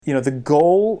The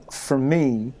goal for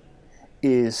me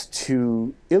is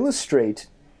to illustrate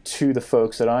to the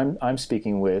folks that I'm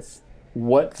speaking with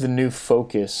what the new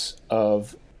focus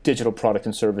of digital product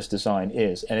and service design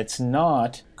is. And it's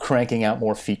not cranking out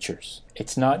more features.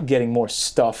 It's not getting more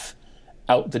stuff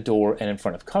out the door and in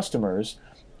front of customers.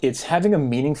 It's having a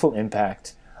meaningful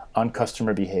impact on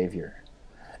customer behavior.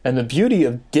 And the beauty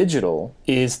of digital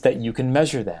is that you can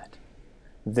measure that.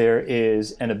 There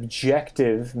is an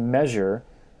objective measure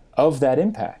of that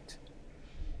impact.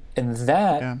 And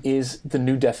that is the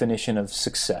new definition of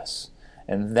success.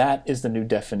 And that is the new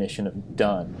definition of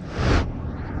done.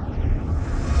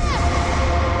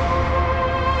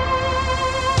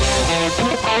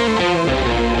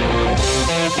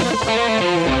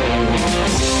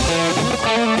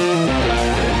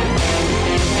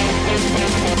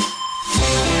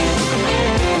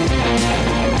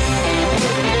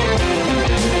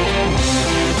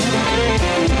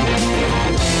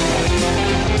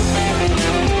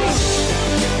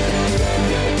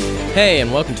 Hey,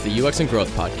 and welcome to the UX and Growth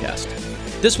Podcast.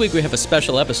 This week we have a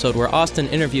special episode where Austin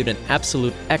interviewed an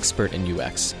absolute expert in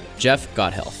UX, Jeff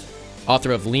Gothelf,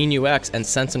 author of Lean UX and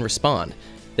Sense and Respond.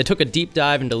 They took a deep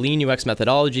dive into Lean UX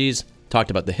methodologies, talked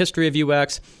about the history of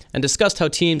UX, and discussed how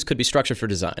teams could be structured for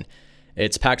design.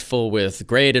 It's packed full with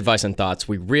great advice and thoughts.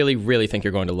 We really think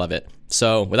you're going to love it.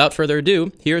 So without further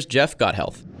ado, here's Jeff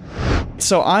Gothelf.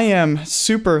 So I am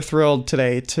super thrilled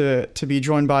today to be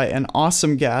joined by an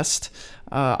awesome guest.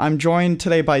 I'm joined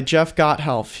today by Jeff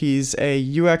Gothelf. He's a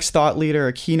UX thought leader,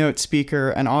 a keynote speaker,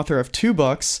 and author of 2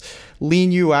 books,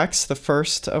 Lean UX, the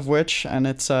first of which, and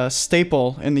it's a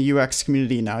staple in the UX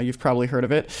community now. You've probably heard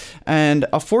of it. And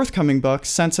a forthcoming book,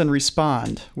 Sense and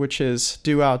Respond, which is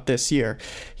due out this year.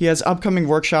 He has upcoming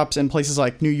workshops in places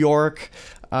like New York,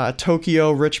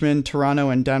 Tokyo, Richmond, Toronto,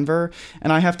 and Denver.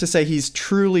 And I have to say he's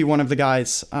truly one of the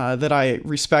guys that I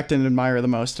respect and admire the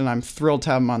most, and I'm thrilled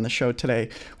to have him on the show today.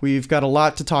 We've got a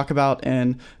lot to talk about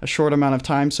in a short amount of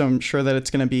time, so I'm sure that it's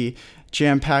going to be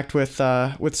jam-packed with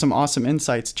some awesome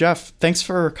insights. Jeff, thanks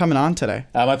for coming on today.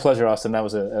 My pleasure, Austin. That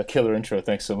was a killer intro.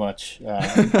 Thanks so much.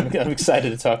 I'm excited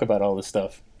to talk about all this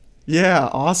stuff. Yeah,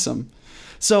 awesome.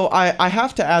 So I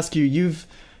have to ask you,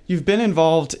 You've been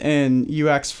involved in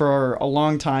UX for a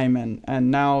long time,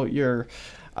 and now you're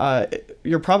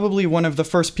probably one of the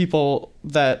first people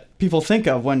that people think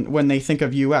of when they think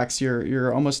of UX.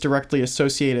 You're almost directly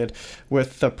associated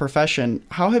with the profession.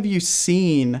 How have you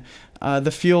seen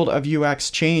the field of UX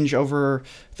change over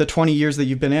the 20 years that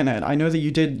you've been in it? I know that you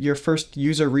did your first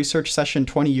user research session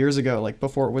 20 years ago, like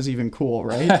before it was even cool,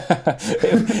 right?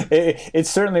 it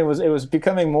certainly was. It was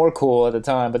becoming more cool at the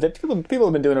time, but people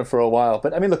have been doing it for a while.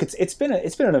 But I mean, look, it's been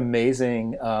an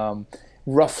amazing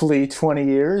roughly 20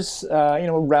 years,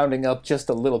 rounding up just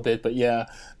a little bit, but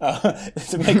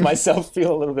to make myself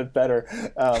feel a little bit better.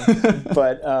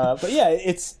 But yeah,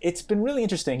 it's been really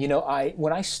interesting.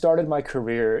 When I started my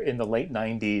career in the late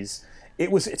 90s,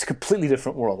 it's a completely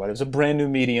different world, right? It was a brand new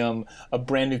medium, a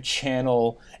brand new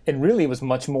channel, and really it was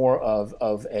much more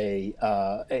of a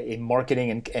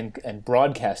marketing and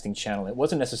broadcasting channel. It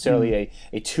wasn't necessarily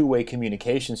a two-way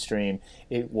communication stream.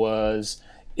 It was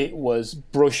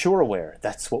brochureware.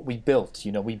 That's what we built.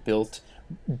 We built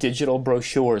digital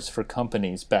brochures for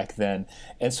companies back then.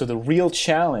 And so the real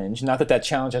challenge, not that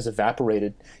challenge has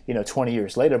evaporated, 20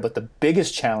 years later, but the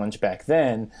biggest challenge back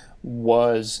then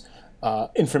was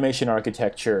information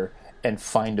architecture and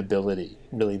findability.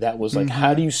 Really, that was like,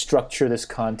 how do you structure this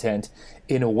content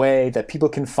in a way that people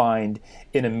can find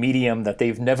in a medium that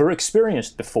they've never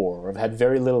experienced before or have had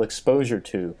very little exposure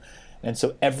to? And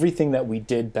so everything that we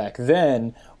did back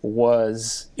then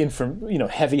was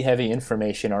heavy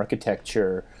information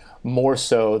architecture, more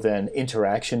so than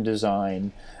interaction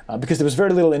design, because there was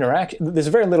very little interaction. There's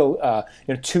very little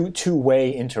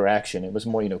two-way interaction. It was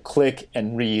more click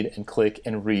and read and click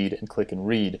and read and click and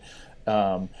read,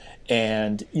 and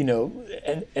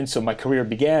so my career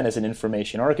began as an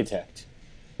information architect,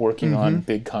 working on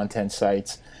big content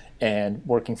sites and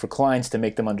working for clients to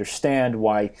make them understand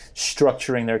why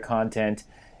structuring their content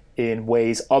in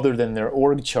ways other than their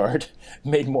org chart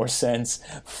made more sense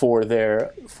for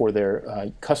their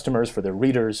customers, for their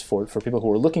readers, for people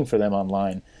who are looking for them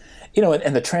online.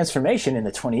 And the transformation in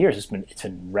the 20 years it's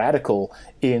been radical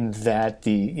in that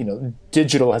the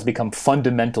digital has become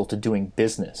fundamental to doing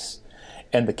business,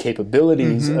 and the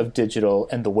capabilities of digital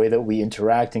and the way that we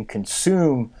interact and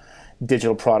consume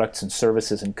digital products and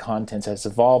services and contents has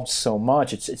evolved so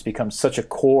much. It's become such a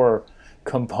core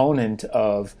component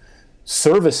of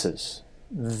services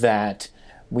that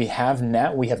we have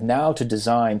now to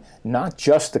design not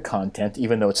just the content,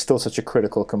 even though it's still such a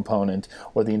critical component,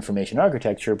 or the information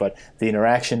architecture, but the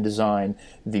interaction design,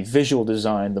 the visual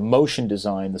design, the motion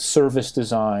design, the service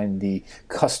design, the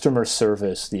customer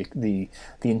service, the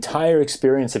entire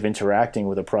experience of interacting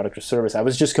with a product or service. I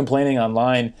was just complaining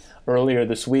online earlier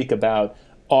this week about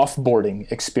offboarding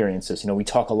experiences. We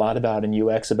talk a lot about in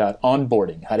UX about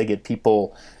onboarding, how to get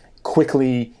people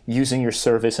quickly using your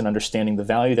service and understanding the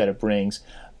value that it brings.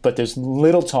 But there's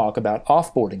little talk about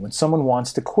offboarding when someone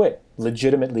wants to quit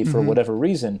legitimately for whatever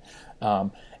reason,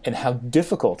 and how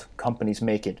difficult companies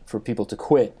make it for people to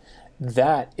quit.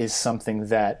 That is something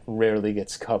that rarely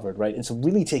gets covered, right? And so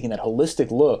really taking that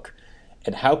holistic look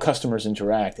at how customers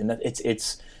interact, and that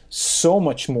it's so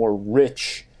much more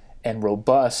rich and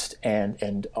robust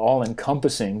and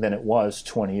all-encompassing than it was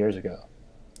 20 years ago.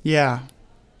 Yeah.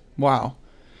 Wow.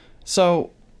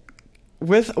 So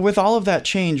with all of that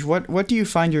change, what do you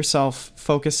find yourself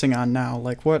focusing on now?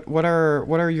 Like what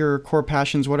are your core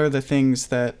passions? What are the things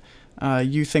that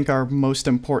you think are most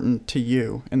important to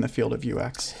you in the field of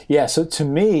UX? Yeah, so to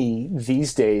me,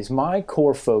 these days, my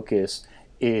core focus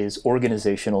is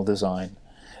organizational design.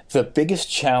 The biggest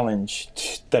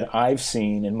challenge that I've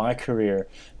seen in my career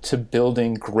to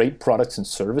building great products and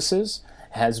services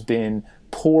has been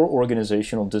poor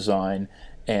organizational design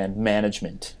and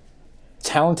management.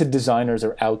 Talented designers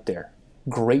are out there.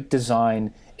 Great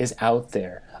design is out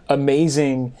there.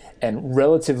 Amazing and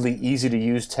relatively easy to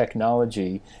use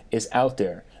technology is out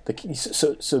there.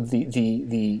 So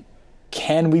the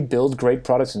can we build great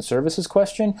products and services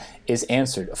question is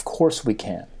answered. Of course we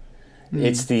can.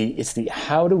 It's the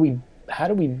how do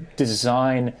we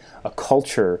design a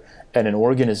culture and an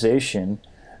organization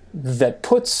that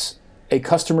puts a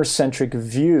customer-centric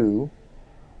view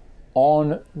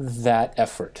on that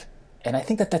effort. And I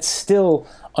think that's still,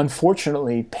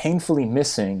 unfortunately, painfully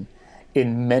missing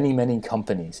in many, many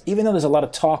companies. Even though there's a lot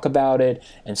of talk about it,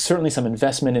 and certainly some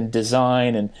investment in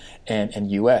design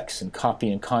and UX and copy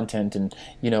and content and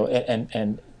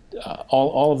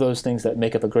all of those things that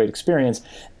make up a great experience,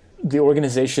 the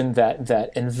organization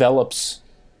that envelops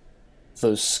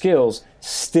those skills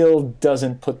still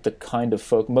doesn't put the kind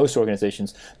of most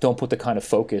organizations don't put the kind of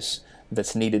focus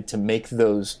that's needed to make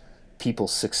those people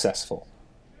successful.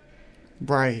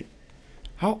 Right.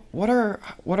 What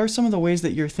are some of the ways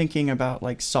that you're thinking about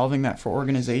like solving that for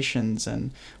organizations,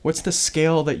 and what's the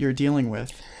scale that you're dealing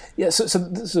with? Yeah, so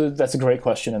that's a great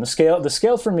question, and the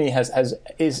scale for me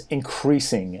is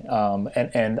increasing,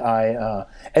 and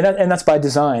that's by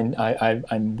design.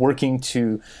 I'm working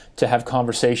to have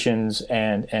conversations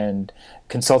and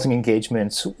consulting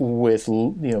engagements with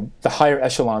the higher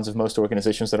echelons of most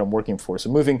organizations that I'm working for. So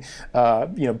moving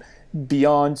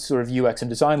beyond sort of UX and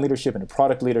design leadership into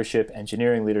product leadership,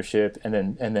 engineering leadership, and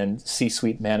then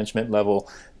C-suite management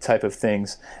level type of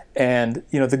things. And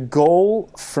the goal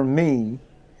for me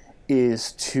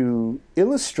is to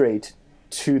illustrate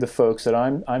to the folks that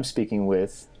I'm speaking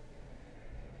with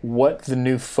what the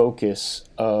new focus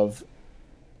of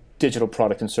digital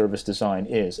product and service design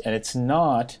is. And it's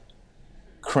not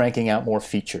cranking out more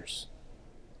features.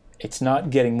 It's not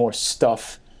getting more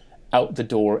stuff out the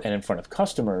door and in front of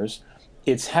customers.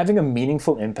 It's having a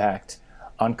meaningful impact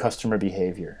on customer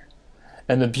behavior.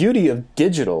 And the beauty of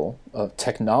digital, of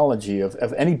technology,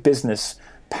 of any business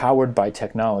powered by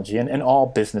technology, and all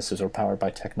businesses are powered by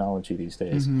technology these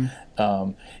days,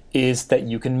 is that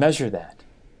you can measure that.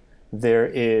 There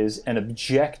is an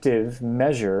objective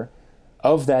measure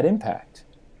of that impact.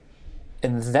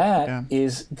 And that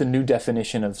is the new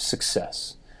definition of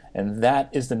success. And that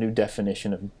is the new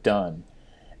definition of done.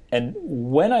 And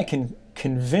when I can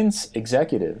convince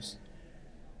executives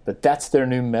that that's their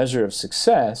new measure of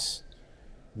success,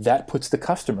 that puts the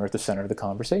customer at the center of the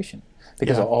conversation.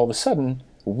 Because all of a sudden,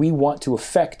 we want to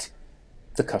affect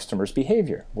the customer's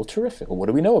behavior. Well, terrific. Well, what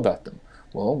do we know about them?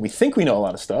 Well, we think we know a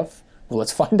lot of stuff. Well,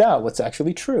 let's find out what's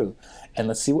actually true, and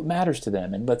let's see what matters to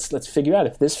them, and let's figure out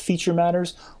if this feature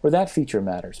matters or that feature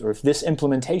matters, or if this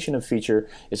implementation of feature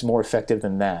is more effective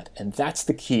than that. And that's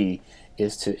the key: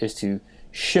 is to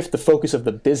shift the focus of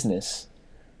the business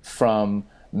from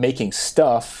making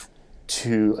stuff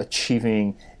to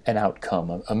achieving an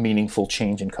outcome, a meaningful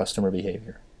change in customer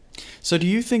behavior. So do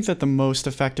you think that the most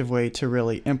effective way to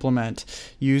really implement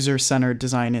user-centered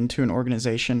design into an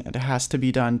organization, it has to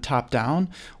be done top-down,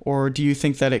 or do you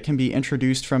think that it can be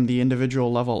introduced from the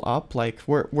individual level up? Like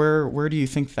where do you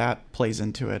think that plays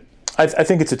into it? I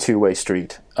think it's a two-way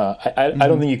street. I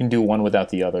don't think you can do one without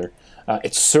the other.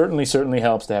 It certainly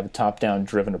helps to have a top-down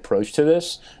driven approach to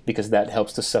this, because that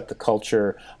helps to set the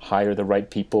culture, hire the right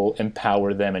people,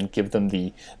 empower them, and give them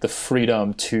the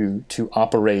freedom to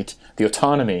operate, the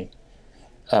autonomy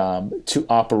to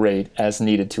operate as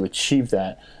needed to achieve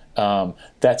that.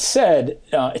 That said,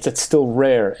 it's still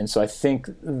rare, and so I think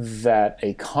that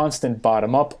a constant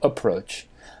bottom-up approach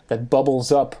that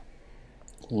bubbles up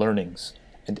learnings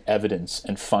and evidence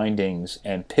and findings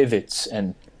and pivots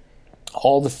and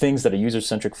all the things that a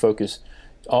user-centric focus,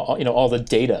 all the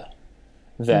data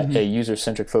that a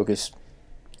user-centric focus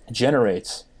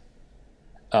generates,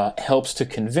 helps to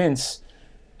convince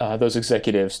those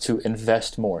executives to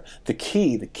invest more.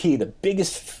 The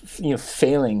biggest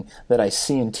failing that I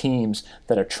see in teams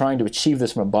that are trying to achieve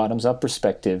this from a bottoms-up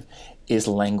perspective is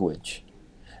language.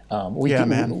 We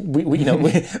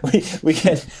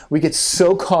get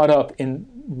so caught up in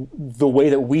the way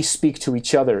that we speak to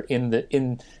each other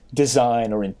in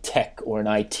design or in tech or in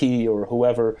IT or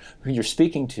who you're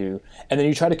speaking to, and then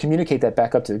you try to communicate that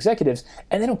back up to executives,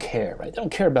 and they don't care, right? They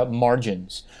don't care about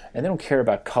margins, and they don't care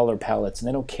about color palettes, and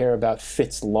they don't care about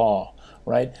Fitts law,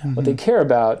 right? What they care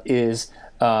about is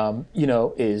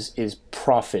is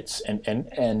profits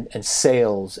and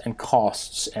sales and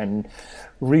costs and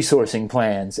resourcing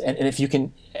plans, and if you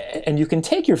can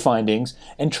take your findings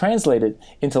and translate it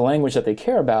into language that they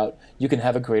care about, you can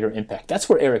have a greater impact. That's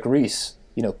where Eric Ries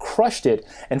crushed it,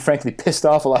 and frankly pissed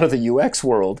off a lot of the UX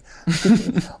world.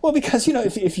 Well, because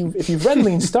if you've read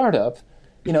Lean Startup,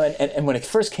 and when it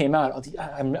first came out,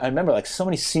 I remember like so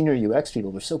many senior UX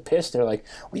people were so pissed. They're like,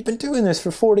 "We've been doing this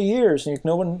for 40 years, and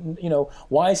no one,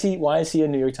 why is he a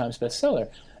New York Times bestseller?"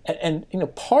 And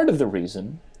part of the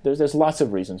reason, there's lots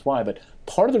of reasons why, but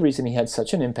part of the reason he had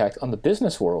such an impact on the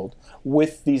business world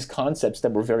with these concepts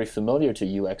that were very familiar to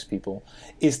UX people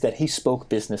is that he spoke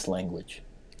business language.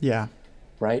 Yeah.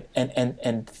 Right?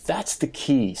 And that's the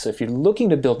key. So if you're looking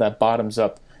to build that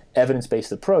bottoms-up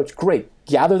evidence-based approach, great,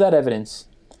 gather that evidence,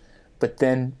 but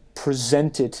then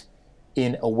present it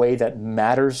in a way that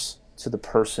matters to the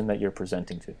person that you're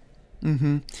presenting to.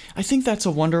 I think that's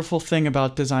a wonderful thing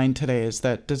about design today, is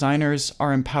that designers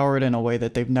are empowered in a way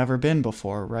that they've never been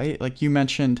before, right? Like you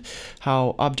mentioned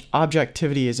how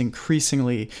objectivity is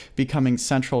increasingly becoming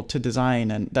central to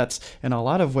design, and that's in a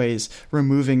lot of ways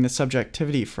removing the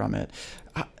subjectivity from it.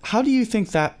 How do you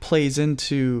think that plays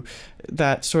into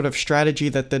that sort of strategy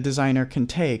that the designer can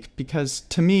take? Because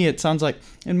to me, it sounds like,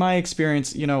 in my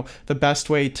experience, the best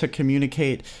way to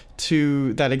communicate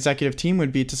to that executive team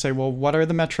would be to say, well, what are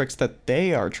the metrics that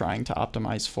they are trying to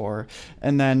optimize for?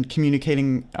 And then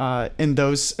communicating in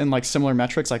like similar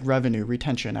metrics like revenue,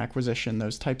 retention, acquisition,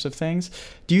 those types of things.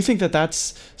 Do you think that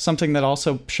that's something that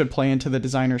also should play into the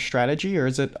designer's strategy, or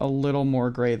is it a little more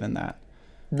gray than that?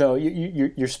 No,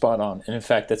 you're spot on. And in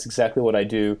fact, that's exactly what I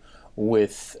do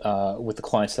with the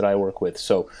clients that I work with.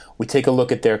 So we take a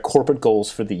look at their corporate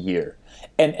goals for the year.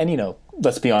 And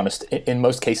let's be honest, in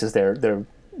most cases they're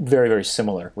very, very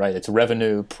similar, right? It's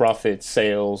revenue, profit,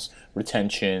 sales,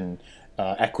 retention,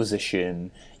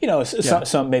 acquisition,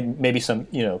 some maybe some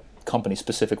company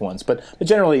specific ones, but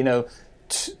generally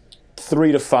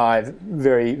 3 to 5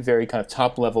 very, very kind of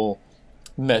top level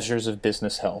measures of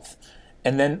business health.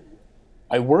 And then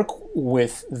I work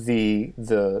with the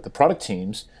product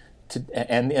teams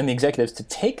and the executives to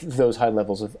take those high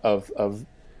levels of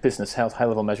business health, high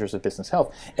level measures of business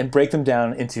health, and break them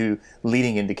down into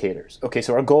leading indicators. Okay,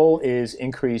 so our goal is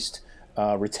increased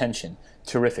retention.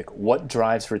 Terrific. What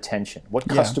drives retention? What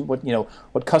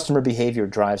customer behavior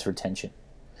drives retention?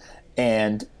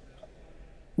 And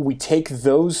we take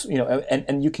those,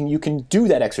 and you can do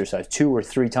that exercise 2 or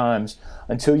 3 times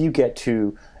until you get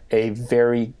to a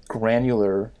very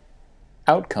granular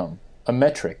outcome, a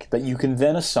metric that you can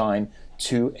then assign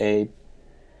to a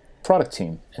product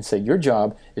team and say, your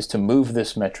job is to move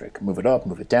this metric, move it up,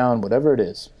 move it down, whatever it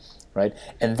is, right?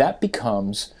 And that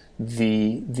becomes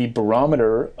the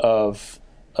barometer of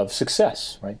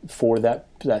success, right, for that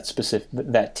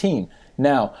specific team.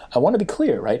 Now, I want to be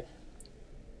clear, right?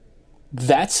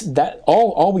 That's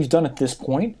all we've done at this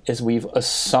point is we've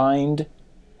assigned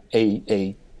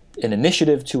an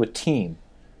initiative to a team,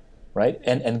 right?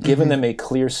 And given them a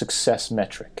clear success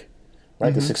metric,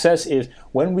 right? The success is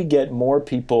when we get more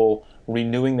people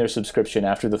renewing their subscription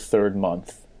after the 3rd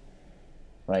month,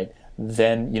 right?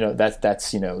 Then,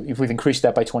 that's if we've increased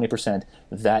that by 20%,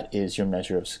 that is your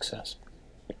measure of success.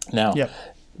 Now,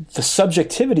 the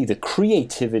subjectivity, the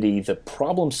creativity, the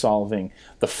problem solving,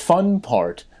 the fun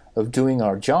part of doing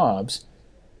our jobs,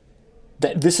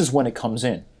 this is when it comes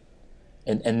in.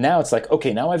 And now it's like,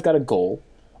 okay, now I've got a goal.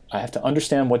 I have to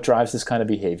understand what drives this kind of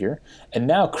behavior. And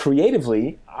now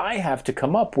creatively, I have to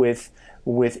come up with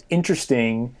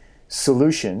interesting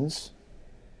solutions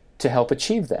to help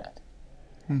achieve that.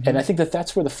 Mm-hmm. And I think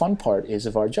that's where the fun part is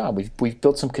of our job. We've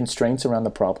built some constraints around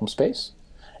the problem space,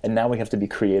 and now we have to be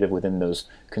creative within those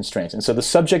constraints. And so the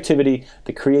subjectivity,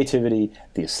 the creativity,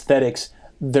 the aesthetics,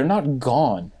 they're not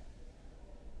gone.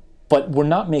 But we're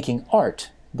not making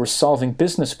art. We're solving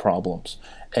business problems.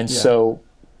 And so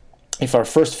if our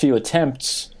first few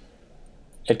attempts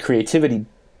at creativity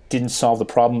didn't solve the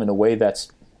problem in a way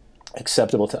that's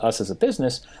acceptable to us as a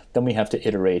business, then we have to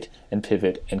iterate and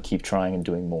pivot and keep trying and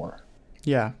doing more.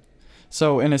 Yeah.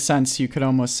 So in a sense, you could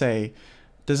almost say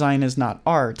design is not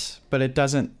art, but it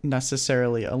doesn't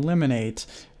necessarily eliminate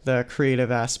the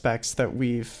creative aspects that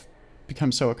we've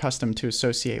become so accustomed to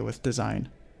associate with design.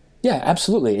 Yeah,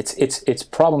 absolutely. It's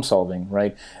problem solving,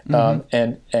 right?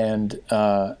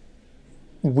 Mm-hmm.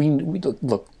 We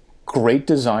look. Great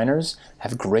designers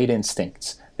have great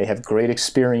instincts. They have great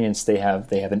experience. They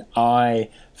have an eye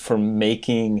for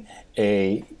making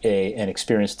an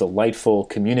experience delightful,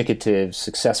 communicative,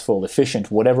 successful, efficient,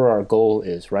 whatever our goal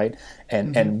is, right?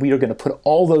 And we are going to put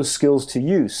all those skills to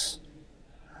use,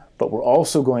 but we're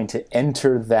also going to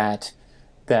enter that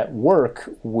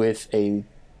work with a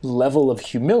level of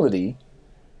humility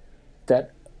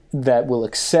that will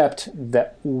accept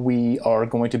that we are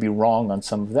going to be wrong on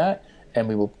some of that, and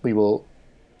we will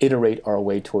iterate our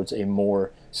way towards a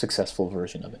more successful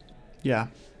version of it. Yeah.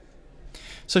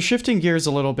 So shifting gears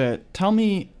a little bit, tell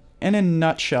me in a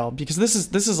nutshell, because this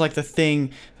is like the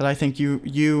thing that I think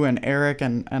you and Eric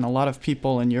and a lot of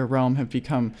people in your realm have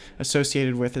become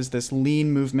associated with, is this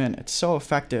lean movement. It's so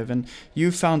effective, and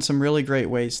you've found some really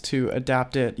great ways to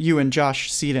adapt it. You and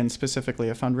Josh Seaton specifically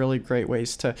have found really great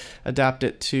ways to adapt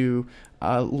it to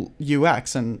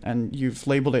UX, and you've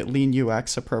labeled it lean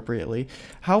UX appropriately.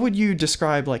 How would you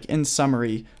describe, like in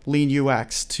summary, lean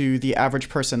UX to the average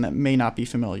person that may not be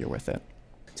familiar with it?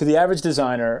 To the average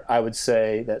designer, I would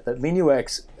say that lean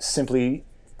UX simply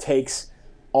takes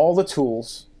all the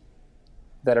tools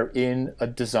that are in a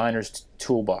designer's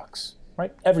toolbox,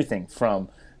 right? Everything from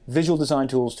visual design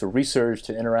tools to research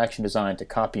to interaction design to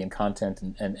copy and content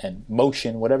and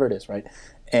motion, whatever it is, right?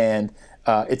 And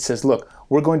it says, look,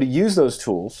 we're going to use those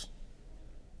tools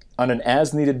on an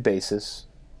as-needed basis,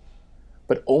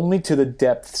 but only to the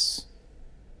depths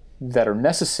that are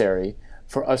necessary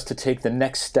for us to take the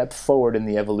next step forward in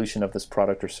the evolution of this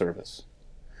product or service.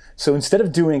 So instead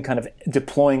of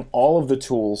deploying all of the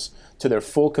tools to their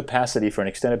full capacity for an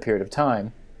extended period of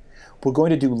time, we're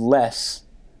going to do less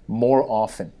more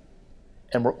often.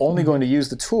 And we're only going to use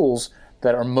the tools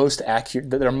that are most accurate,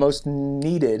 that are most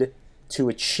needed to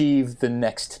achieve the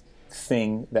next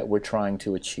thing that we're trying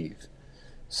to achieve.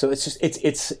 So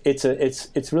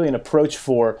it's really an approach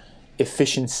for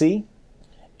efficiency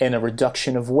and a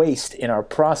reduction of waste in our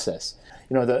process.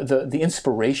 You know, the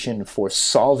inspiration for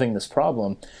solving this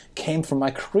problem came from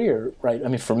my career, right? I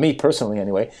mean, for me personally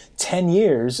anyway, 10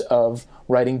 years of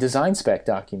writing design spec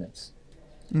documents.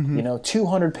 Mm-hmm. You know,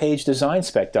 200-page design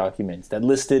spec documents that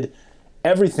listed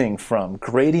everything from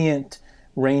gradient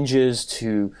ranges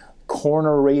to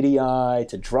corner radii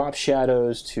to drop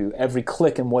shadows to every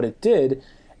click and what it did,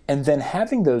 and then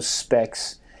having those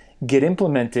specs get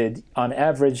implemented on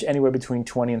average anywhere between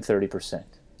 20 and 30%.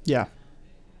 Yeah.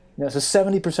 You know, so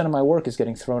 70% of my work is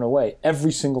getting thrown away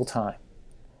every single time,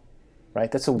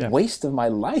 right? That's a waste of my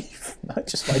life, not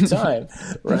just my time,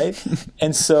 right?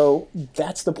 And so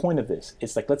that's the point of this.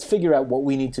 It's like, let's figure out what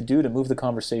we need to do to move the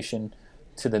conversation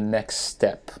to the next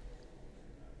step.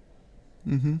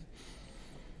 Mm-hmm.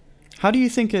 How do you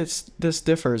think this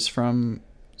differs from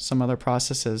some other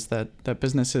processes that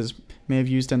businesses may have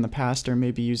used in the past or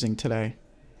may be using today?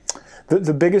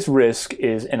 The biggest risk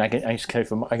is, and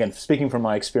again, speaking from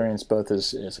my experience both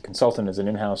as a consultant, as an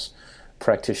in-house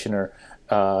practitioner,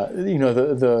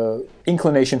 the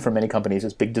inclination for many companies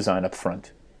is big design up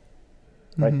front,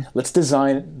 right? Mm-hmm. Let's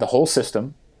design the whole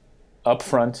system up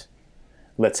front.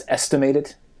 Let's estimate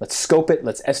it. Let's scope it.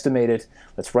 Let's estimate it.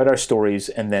 Let's write our stories,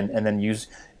 and then use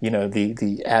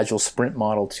the agile sprint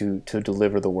model to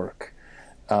deliver the work.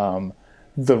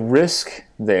 The risk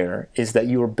there is that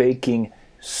you are baking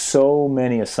so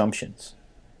many assumptions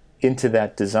into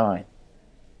that design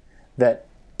that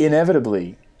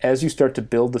inevitably, as you start to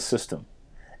build the system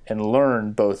and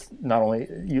learn both, not only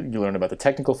you learn about the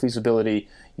technical feasibility,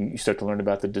 you start to learn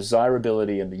about the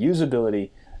desirability and the usability,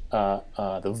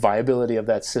 the viability of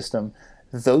that system.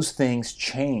 Those things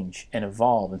change and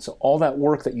evolve. And so all that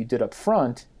work that you did up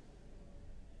front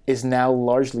is now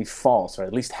largely false, or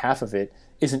at least half of it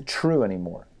isn't true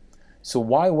anymore. So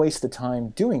why waste the time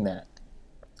doing that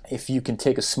if you can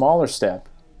take a smaller step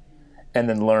and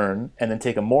then learn, and then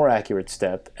take a more accurate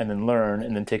step, and then learn,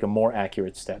 and then take a more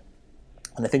accurate step.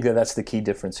 And I think that that's the key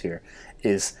difference here.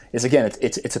 Is again,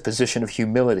 it's a position of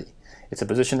humility. It's a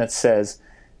position that says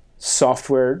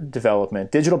software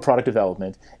development, digital product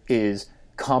development, is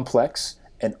complex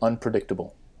and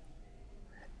unpredictable.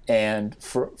 And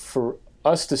for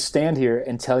us to stand here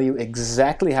and tell you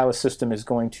exactly how a system is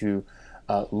going to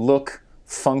look,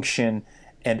 function,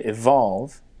 and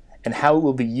evolve, and how it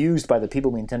will be used by the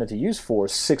people we intended to use for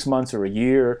 6 months or a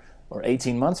year or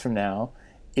 18 months from now,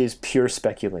 is pure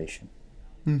speculation.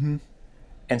 Mm-hmm.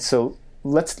 And so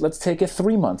let's take a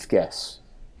 3-month guess,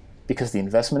 because the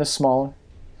investment is smaller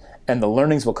and the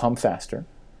learnings will come faster.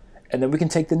 And then we can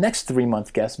take the next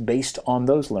 3-month guess based on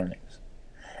those learnings.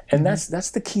 And that's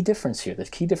the key difference here. The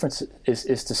key difference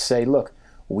is to say, look,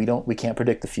 we can't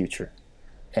predict the future.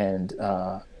 And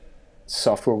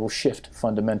software will shift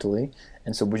fundamentally.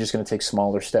 And so we're just going to take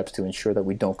smaller steps to ensure that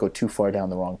we don't go too far down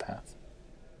the wrong path.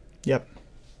 Yep.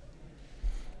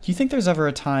 Do you think there's ever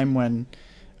a time when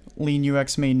Lean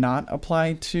UX may not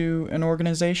apply to an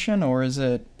organization, or is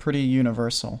it pretty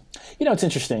universal? It's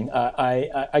interesting.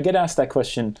 I get asked that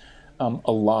question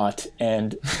a lot,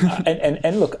 and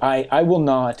and look, I will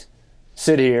not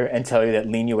sit here and tell you that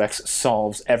Lean UX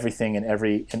solves everything in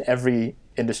every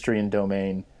industry and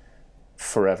domain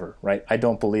forever, right? I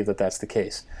don't believe that that's the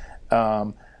case.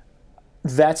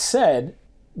 That said,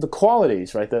 the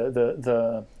qualities, right,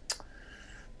 the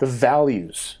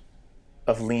values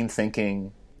of lean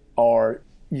thinking are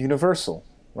universal,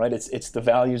 right? It's the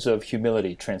values of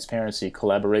humility, transparency,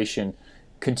 collaboration,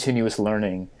 continuous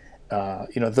learning.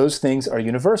 Those things are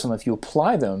universal. And if you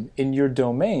apply them in your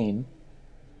domain,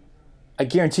 I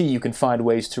guarantee you can find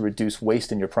ways to reduce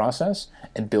waste in your process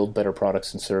and build better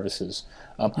products and services.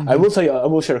 I will tell you, I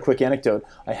will share a quick anecdote.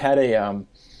 I had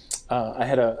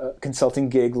a consulting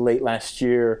gig late last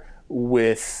year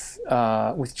with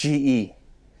GE.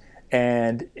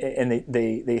 And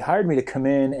they hired me to come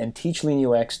in and teach Lean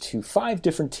UX to 5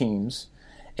 different teams,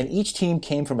 and each team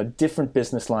came from a different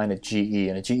business line at GE,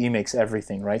 and GE makes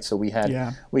everything, right? So we had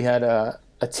a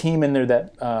team in there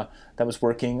that was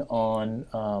working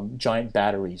on giant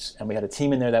batteries, and we had a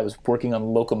team in there that was working on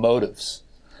locomotives,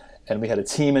 and we had a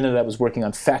team in there that was working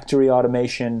on factory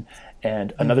automation,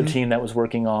 and another team that was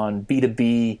working on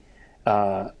B2B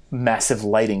massive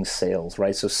lighting sales,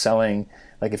 right? So selling,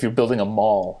 like if you're building a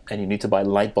mall and you need to buy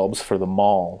light bulbs for the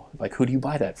mall, like who do you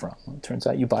buy that from? Well, it turns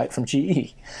out you buy it from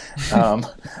GE,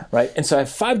 right? And so I have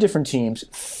 5 different teams,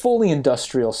 fully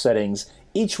industrial settings,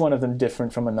 each one of them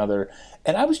different from another.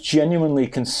 And I was genuinely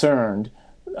concerned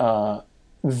that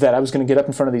I was going to get up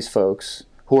in front of these folks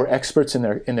who are experts in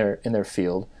their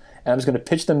field, and I was going to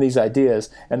pitch them these ideas,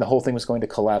 and the whole thing was going to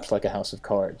collapse like a house of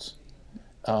cards.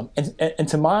 And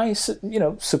to my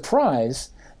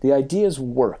surprise, the ideas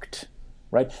worked,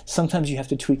 right? Sometimes you have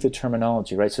to tweak the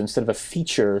terminology, right? So instead of a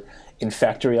feature in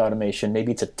factory automation,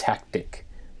 maybe it's a tactic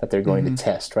that they're going to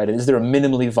test, right? Is there a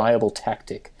minimally viable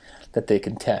tactic that they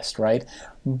can test, right?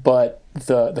 But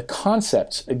the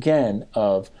concepts, again,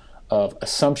 of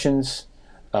assumptions,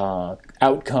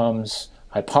 outcomes,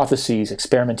 hypotheses,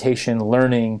 experimentation,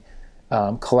 learning,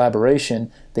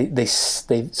 collaboration, they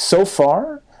so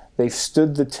far, they've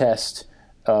stood the test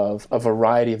of a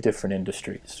variety of different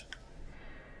industries.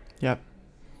 Yep.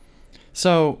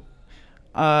 So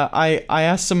I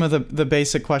asked some of the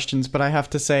basic questions, but I have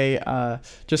to say,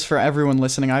 just for everyone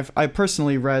listening, I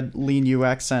personally read Lean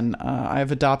UX, and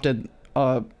I've adopted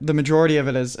the majority of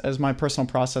it as my personal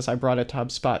process. I brought it to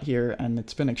HubSpot here, and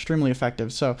it's been extremely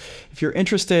effective. So if you're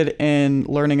interested in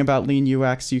learning about Lean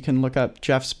UX, you can look up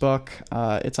Jeff's book.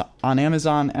 It's on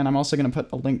Amazon, and I'm also going to put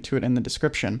a link to it in the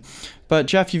description. But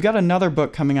Jeff, you've got another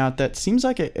book coming out that seems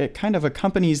like it kind of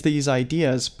accompanies these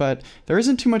ideas, but there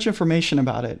isn't too much information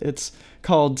about it. It's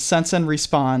called Sense and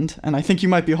Respond, and I think you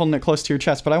might be holding it close to your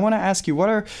chest, but I want to ask you, what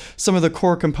are some of the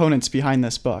core components behind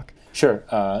this book? Sure.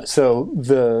 So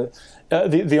the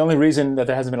only reason that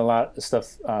there hasn't been a lot of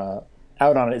stuff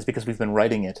out on it is because we've been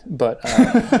writing it. But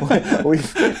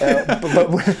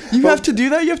you have to do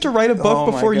that? You have to write a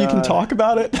book before you can talk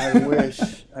about it?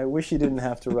 I wish you didn't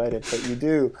have to write it, but you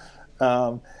do.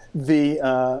 And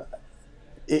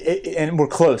we're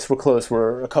close.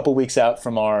 We're a couple weeks out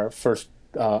from our first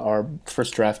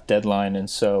draft deadline, and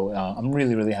so I'm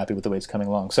really, really happy with the way it's coming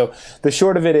along. So the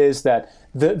short of it is that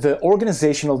the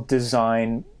organizational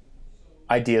design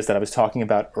ideas that I was talking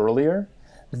about earlier,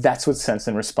 that's what Sense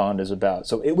and Respond is about.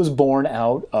 So it was born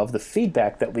out of the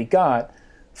feedback that we got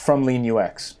from Lean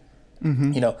UX.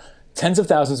 Tens of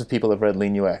thousands of people have read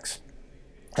Lean UX,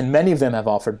 and many of them have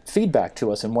offered feedback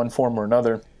to us in one form or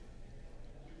another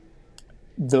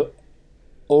the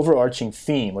overarching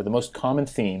theme, or the most common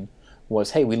theme,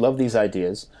 was, hey, we love these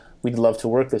ideas. We'd love to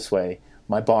work this way.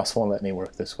 My boss won't let me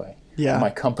work this way. Yeah. My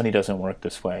company doesn't work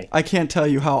this way. I can't tell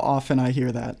you how often I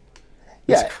hear that.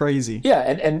 It's crazy. Yeah,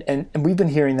 and we've been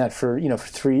hearing that for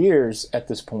 3 years at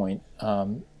this point.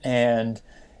 And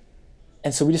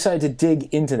so we decided to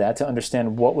dig into that to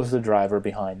understand what was the driver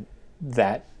behind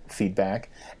that feedback,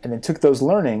 and then took those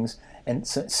learnings. And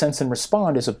Sense and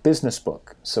Respond is a business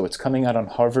book. So it's coming out on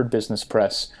Harvard Business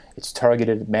Press. It's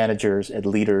targeted at managers, at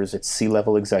leaders, at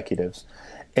C-level executives.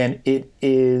 And it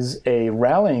is a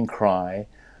rallying cry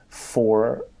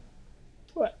for,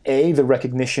 the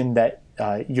recognition that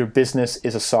your business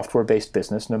is a software-based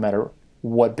business, no matter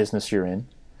what business you're in,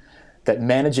 that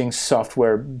managing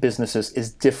software businesses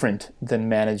is different than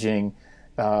managing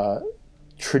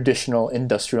traditional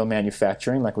industrial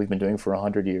manufacturing like we've been doing for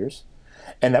 100 years.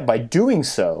 And that by doing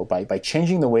so, by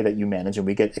changing the way that you manage, and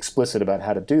we get explicit about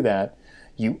how to do that,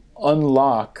 you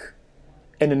unlock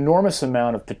an enormous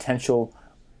amount of potential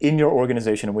in your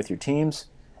organization and with your teams,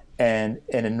 and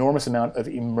an enormous amount of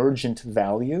emergent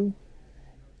value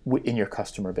in your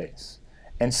customer base.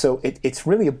 And so it's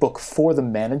really a book for the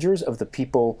managers of the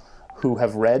people who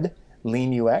have read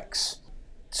Lean UX,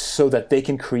 so that they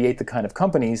can create the kind of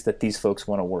companies that these folks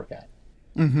want to work at.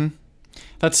 Mm-hmm.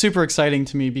 That's super exciting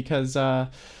to me because I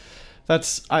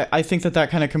think that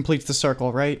kind of completes the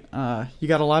circle, right? You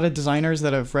got a lot of designers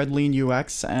that have read Lean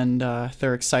UX and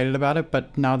they're excited about it,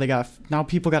 but now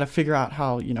people got to figure out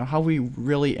how we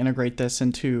really integrate this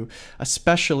into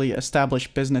especially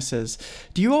established businesses.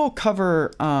 Do you all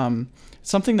cover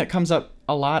something that comes up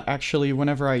a lot actually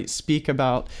whenever I speak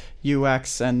about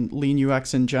UX and Lean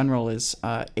UX in general is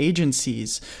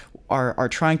agencies are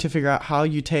trying to figure out how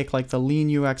you take like the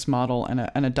Lean UX model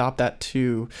and adopt that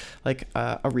to like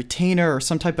a retainer or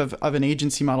some type of an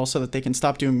agency model so that they can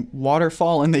stop doing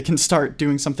waterfall and they can start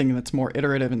doing something that's more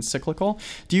iterative and cyclical.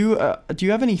 Do you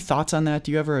have any thoughts on that?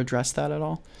 Do you ever address that at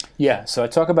all? Yeah, so I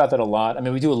talk about that a lot. I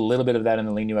mean, we do a little bit of that in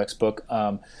the Lean UX book.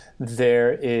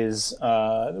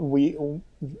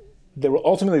 There will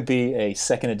ultimately be a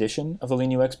second edition of the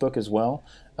Lean UX book as well,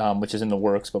 which is in the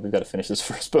works, but we've got to finish this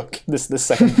first book, this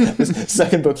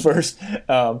second book first.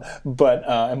 And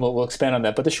we'll expand on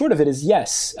that. But the short of it is,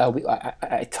 yes,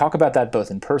 I talk about that both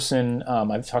in person.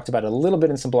 I've talked about it a little bit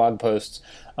in some blog posts.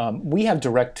 We have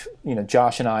direct,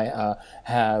 Josh and I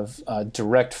have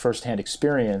direct firsthand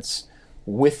experience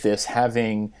with this,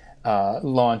 having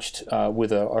launched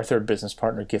with our third business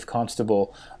partner, Giff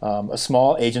Constable, a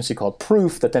small agency called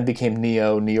Proof that then became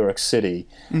Neo New York City.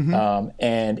 Mm-hmm.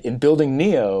 And in building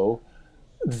Neo,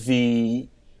 the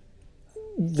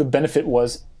benefit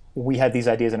was we had these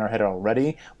ideas in our head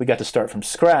already. We got to start from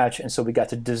scratch, and so we got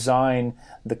to design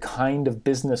the kind of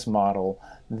business model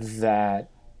that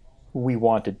we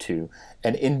wanted to.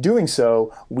 And in doing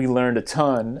so, we learned a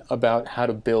ton about how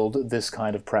to build this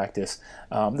kind of practice.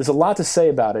 There's a lot to say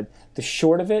about it. The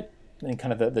short of it, and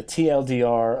kind of the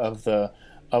TLDR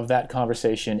of that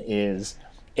conversation is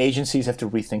agencies have to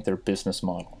rethink their business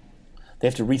model. They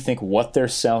have to rethink what they're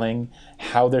selling,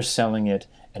 how they're selling it,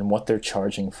 and what they're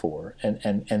charging for.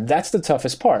 And that's the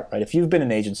toughest part, right? If you've been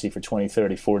an agency for 20,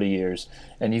 30, 40 years,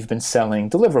 and you've been selling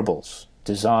deliverables,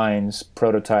 designs,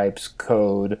 prototypes,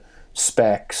 code,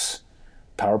 specs,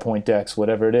 PowerPoint decks,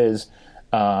 whatever it is,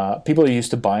 people are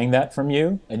used to buying that from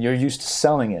you, and you're used to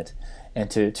selling it. And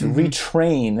to mm-hmm.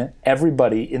 retrain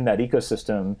everybody in that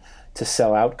ecosystem to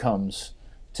sell outcomes,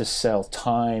 to sell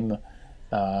time,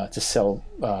 to sell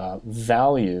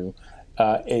value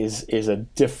is a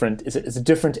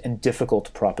different and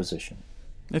difficult proposition.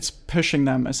 It's pushing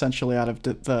them essentially out of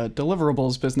the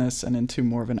deliverables business and into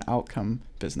more of an outcome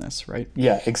business, right?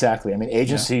 Yeah, exactly. I mean,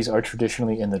 agencies are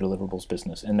traditionally in the deliverables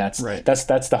business, and that's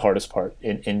the hardest part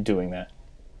in doing that.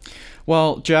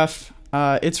 Well, Jeff,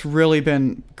 it's really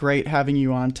been great having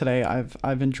you on today.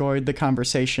 I've enjoyed the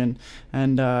conversation,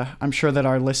 and I'm sure that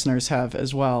our listeners have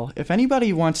as well. If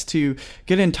anybody wants to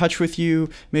get in touch with you,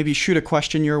 maybe shoot a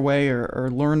question your way or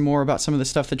learn more about some of the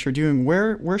stuff that you're doing,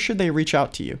 where should they reach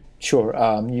out to you? Sure.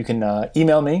 You can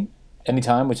email me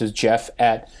anytime, which is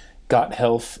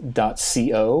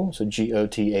jeff@gothelf.co, so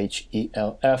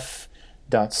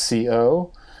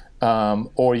GOTHELF.co.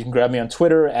 Or you can grab me on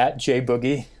Twitter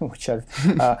 @jboogie, which I've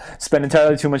spent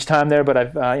entirely too much time there, but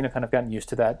I've kind of gotten used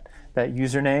to that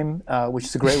username, which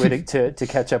is a great way to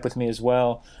catch up with me as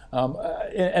well.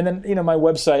 And then my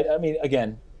website. I mean,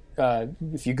 again,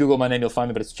 if you Google my name, you'll find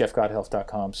me, but it's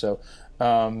jeffgothelf.com. So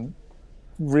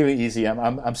really easy.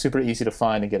 I'm super easy to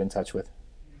find and get in touch with.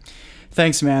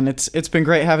 Thanks, man. It's been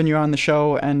great having you on the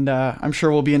show, and I'm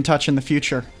sure we'll be in touch in the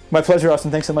future. My pleasure,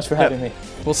 Austin. Thanks so much for having me.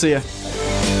 We'll see you.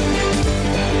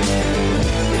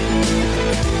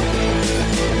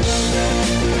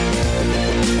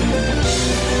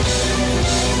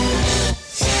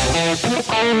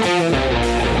 Bye.